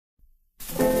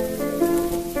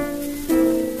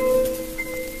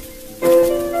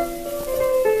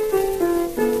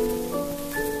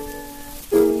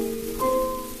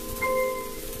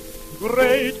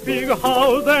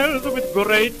houses with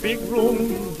great big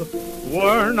rooms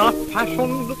were not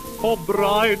fashioned for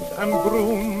brides and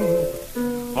grooms.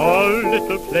 A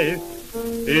little place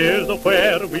is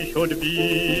where we should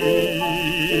be.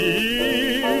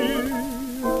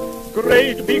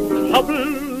 Great big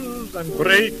troubles and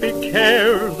great big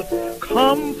cares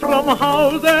come from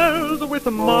houses with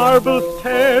marble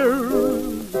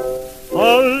stairs.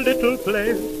 A little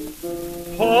place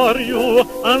for you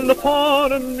and for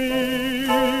me,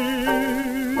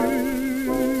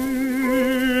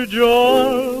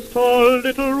 just a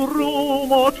little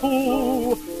room or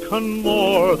two can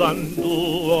more than do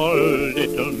a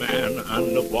little man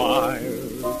and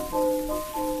wife.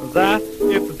 That's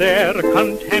if they're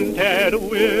contented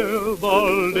with the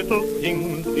little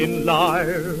things in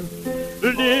life.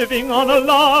 Living on a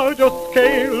larger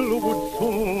scale would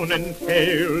soon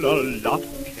entail a lot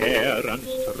of care and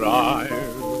strife.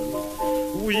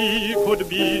 We could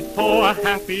be so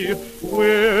happy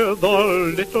with the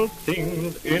little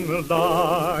things in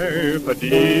life,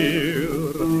 dear.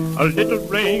 A little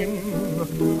rain,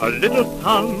 a little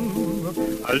sun,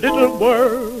 a little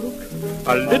work,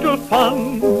 a little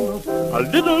fun, a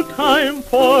little time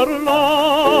for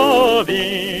loving.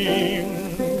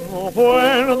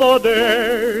 When the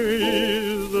day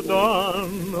is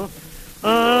done,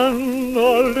 and a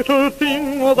little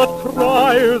thing that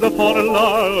cries for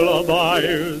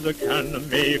lullabies can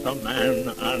make a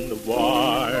man and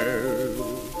wife.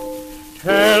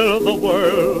 Tell the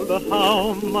world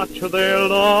how much they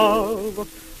love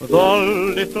the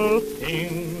little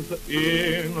things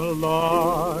in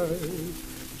life.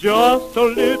 Just a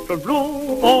little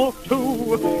room or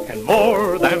two can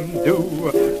more than do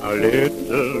a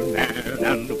little man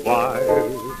and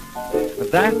wife.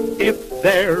 That if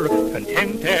they're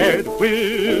contented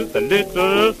with the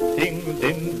little things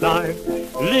in life,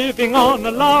 living on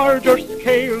a larger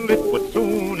scale, it would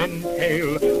soon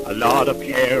entail a lot of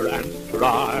care and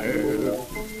strife.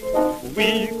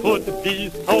 We could be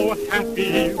so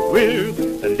happy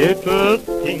with the little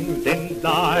things in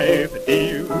life,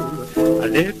 dear. A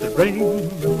little rain,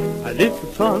 a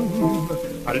little sun,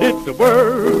 a little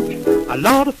work, a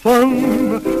lot of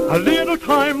fun, a little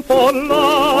time for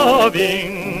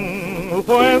loving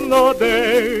when the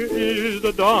day is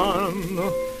done,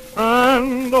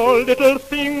 and a little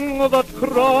thing that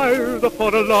cries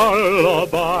for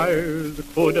lullabies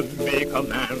could make a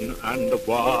man and a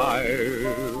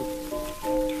wife.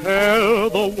 Tell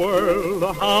the world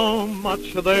how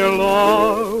much they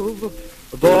love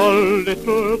the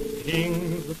little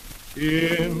things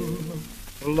in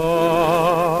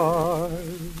life.